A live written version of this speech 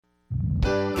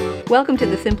Welcome to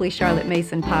the Simply Charlotte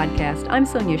Mason podcast. I'm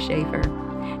Sonia Schaefer.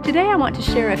 Today I want to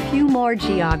share a few more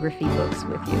geography books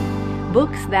with you.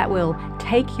 Books that will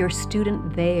take your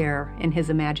student there in his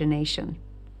imagination,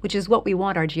 which is what we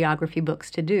want our geography books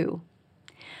to do.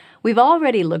 We've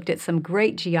already looked at some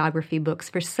great geography books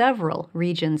for several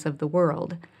regions of the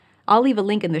world. I'll leave a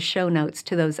link in the show notes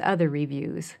to those other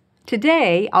reviews.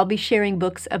 Today, I'll be sharing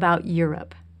books about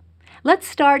Europe. Let's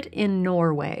start in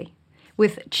Norway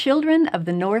with Children of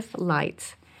the North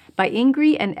Lights by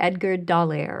Ingrid and Edgar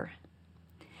Dahlair.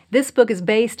 This book is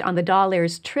based on the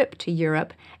Dahlairs' trip to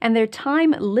Europe and their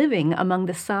time living among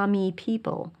the Sami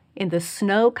people in the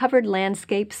snow-covered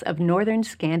landscapes of northern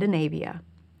Scandinavia.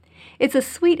 It's a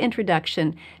sweet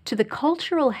introduction to the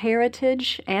cultural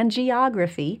heritage and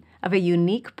geography of a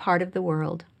unique part of the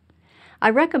world.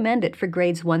 I recommend it for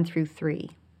grades 1 through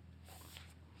 3.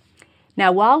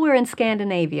 Now, while we're in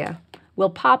Scandinavia, we'll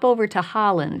pop over to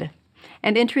Holland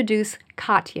and introduce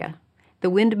Katja, the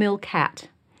Windmill Cat,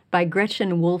 by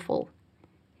Gretchen Wolfel.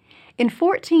 In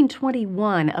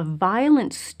 1421, a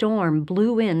violent storm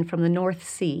blew in from the North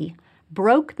Sea,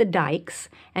 broke the dikes,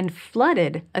 and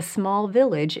flooded a small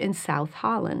village in South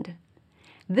Holland.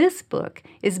 This book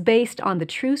is based on the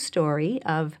true story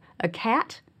of a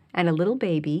cat and a little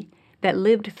baby that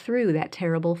lived through that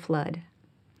terrible flood.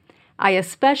 I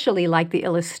especially like the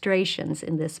illustrations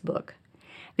in this book.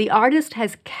 The artist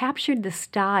has captured the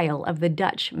style of the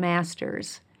Dutch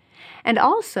masters and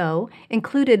also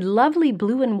included lovely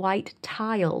blue and white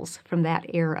tiles from that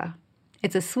era.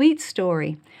 It's a sweet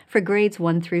story for grades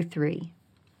 1 through 3.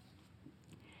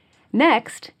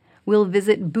 Next, we'll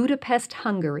visit Budapest,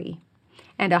 Hungary,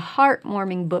 and a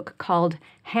heartwarming book called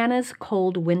Hannah's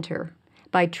Cold Winter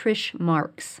by Trish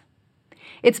Marks.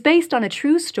 It's based on a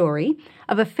true story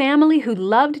of a family who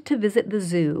loved to visit the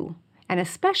zoo, and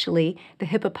especially the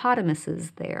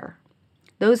hippopotamuses there.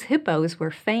 Those hippos were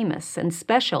famous and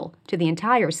special to the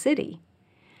entire city.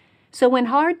 So when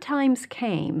hard times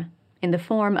came, in the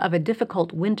form of a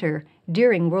difficult winter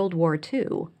during World War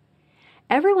II,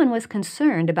 everyone was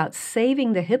concerned about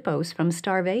saving the hippos from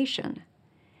starvation.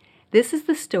 This is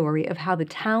the story of how the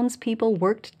townspeople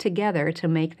worked together to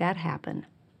make that happen.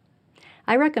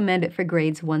 I recommend it for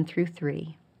grades 1 through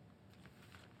 3.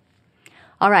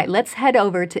 All right, let's head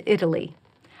over to Italy.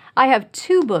 I have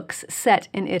 2 books set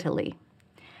in Italy.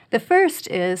 The first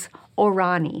is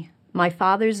Orani, My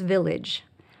Father's Village,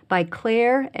 by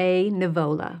Claire A.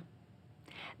 Nivola.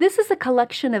 This is a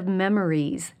collection of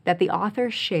memories that the author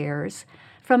shares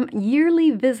from yearly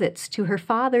visits to her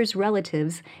father's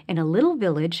relatives in a little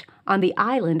village on the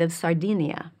island of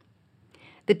Sardinia.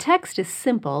 The text is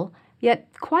simple, yet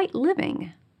quite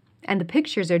living, and the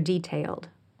pictures are detailed.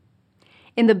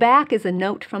 In the back is a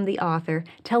note from the author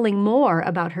telling more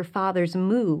about her father's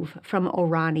move from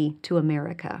Orani to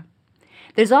America.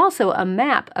 There's also a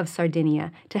map of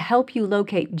Sardinia to help you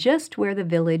locate just where the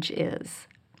village is.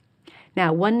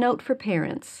 Now, one note for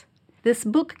parents. This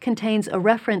book contains a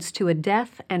reference to a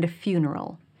death and a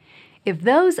funeral. If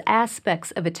those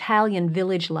aspects of Italian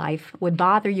village life would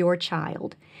bother your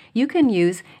child, you can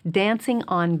use Dancing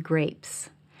on Grapes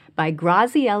by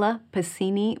Graziella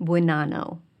Pacini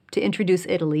Buonanno to introduce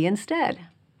Italy instead.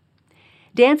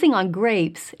 Dancing on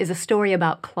Grapes is a story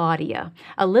about Claudia,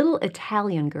 a little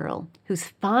Italian girl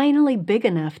who's finally big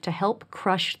enough to help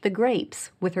crush the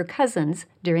grapes with her cousins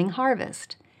during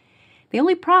harvest. The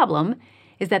only problem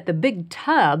is that the big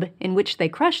tub in which they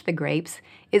crush the grapes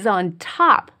is on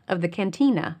top of the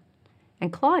cantina,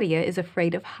 and Claudia is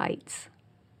afraid of heights.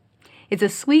 It's a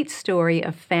sweet story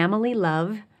of family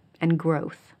love and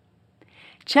growth.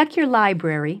 Check your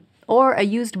library or a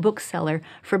used bookseller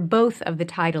for both of the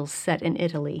titles set in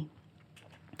Italy.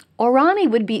 Orani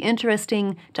would be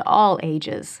interesting to all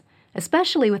ages,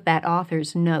 especially with that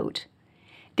author's note.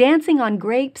 Dancing on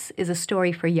Grapes is a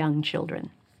story for young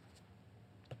children.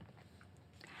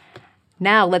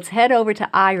 Now let's head over to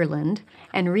Ireland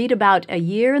and read about a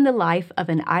year in the life of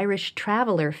an Irish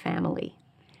traveler family.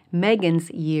 Megan's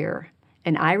Year,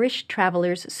 an Irish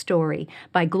traveler's story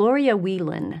by Gloria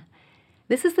Whelan.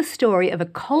 This is the story of a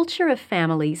culture of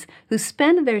families who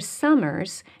spend their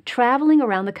summers traveling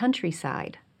around the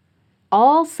countryside.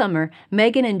 All summer,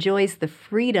 Megan enjoys the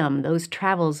freedom those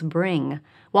travels bring,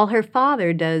 while her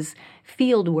father does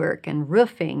field work and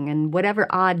roofing and whatever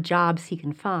odd jobs he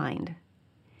can find.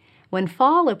 When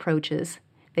fall approaches,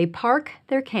 they park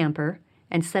their camper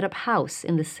and set up house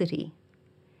in the city.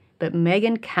 But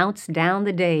Megan counts down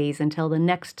the days until the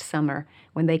next summer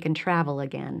when they can travel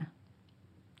again.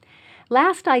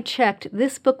 Last I checked,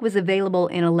 this book was available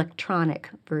in electronic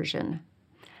version.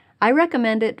 I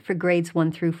recommend it for grades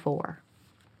 1 through 4.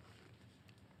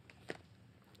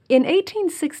 In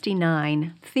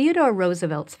 1869, Theodore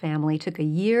Roosevelt's family took a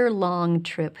year-long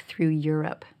trip through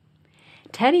Europe.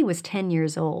 Teddy was 10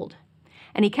 years old,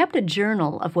 and he kept a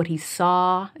journal of what he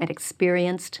saw and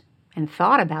experienced and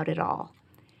thought about it all.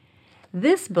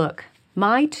 This book,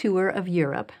 My Tour of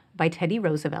Europe, by Teddy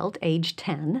Roosevelt, age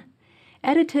 10,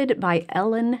 edited by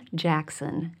Ellen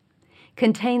Jackson,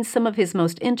 contains some of his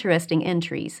most interesting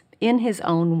entries in his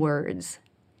own words.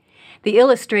 The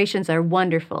illustrations are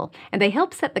wonderful, and they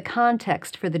help set the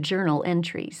context for the journal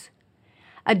entries.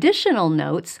 Additional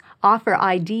notes offer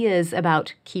ideas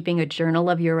about keeping a journal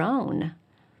of your own,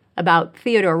 about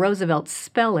Theodore Roosevelt's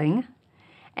spelling,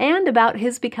 and about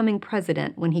his becoming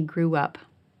president when he grew up.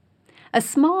 A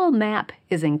small map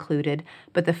is included,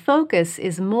 but the focus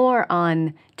is more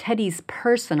on Teddy's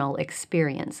personal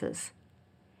experiences.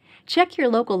 Check your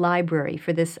local library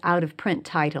for this out-of-print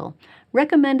title,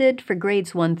 recommended for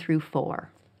grades 1 through 4.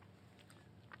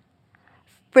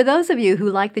 For those of you who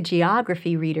like the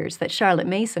geography readers that Charlotte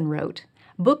Mason wrote,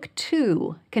 Book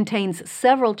 2 contains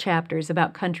several chapters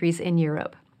about countries in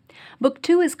Europe. Book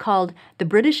 2 is called The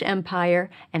British Empire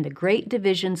and the Great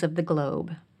Divisions of the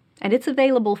Globe, and it's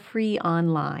available free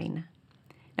online.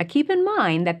 Now keep in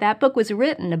mind that that book was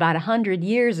written about 100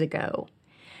 years ago.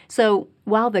 So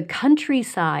while the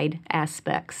countryside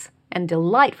aspects and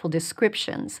delightful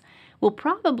descriptions will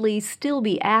probably still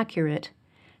be accurate,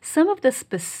 some of the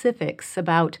specifics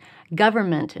about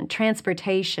government and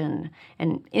transportation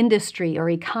and industry or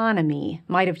economy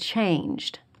might have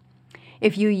changed.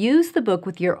 If you use the book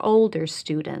with your older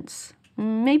students,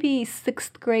 maybe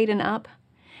 6th grade and up,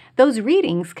 those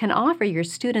readings can offer your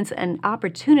students an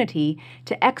opportunity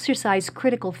to exercise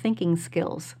critical thinking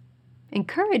skills.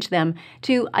 Encourage them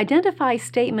to identify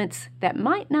statements that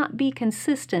might not be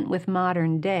consistent with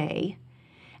modern day,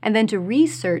 and then to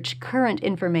research current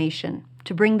information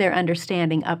to bring their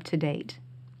understanding up to date.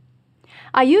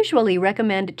 I usually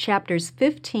recommend chapters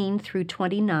 15 through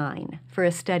 29 for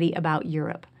a study about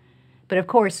Europe, but of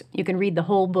course you can read the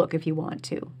whole book if you want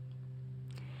to.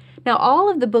 Now, all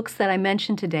of the books that I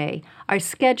mentioned today are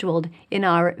scheduled in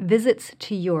our Visits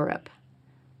to Europe,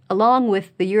 along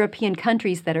with the European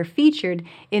countries that are featured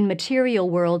in Material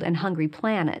World and Hungry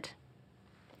Planet.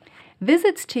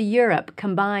 Visits to Europe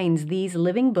combines these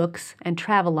living books and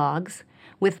travelogues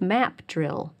with Map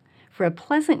Drill for a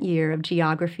pleasant year of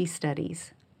geography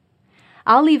studies.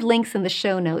 I'll leave links in the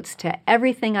show notes to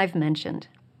everything I've mentioned.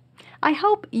 I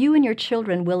hope you and your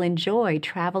children will enjoy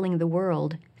traveling the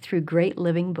world through great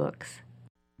living books.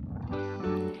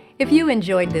 If you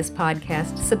enjoyed this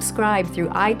podcast, subscribe through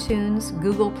iTunes,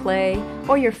 Google Play,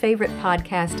 or your favorite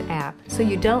podcast app so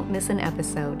you don't miss an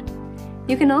episode.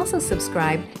 You can also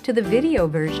subscribe to the video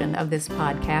version of this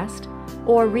podcast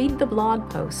or read the blog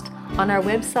post on our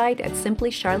website at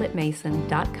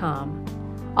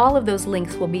simplycharlottemason.com. All of those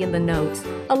links will be in the notes,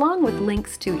 along with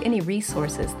links to any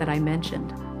resources that I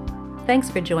mentioned.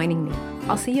 Thanks for joining me.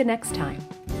 I'll see you next time.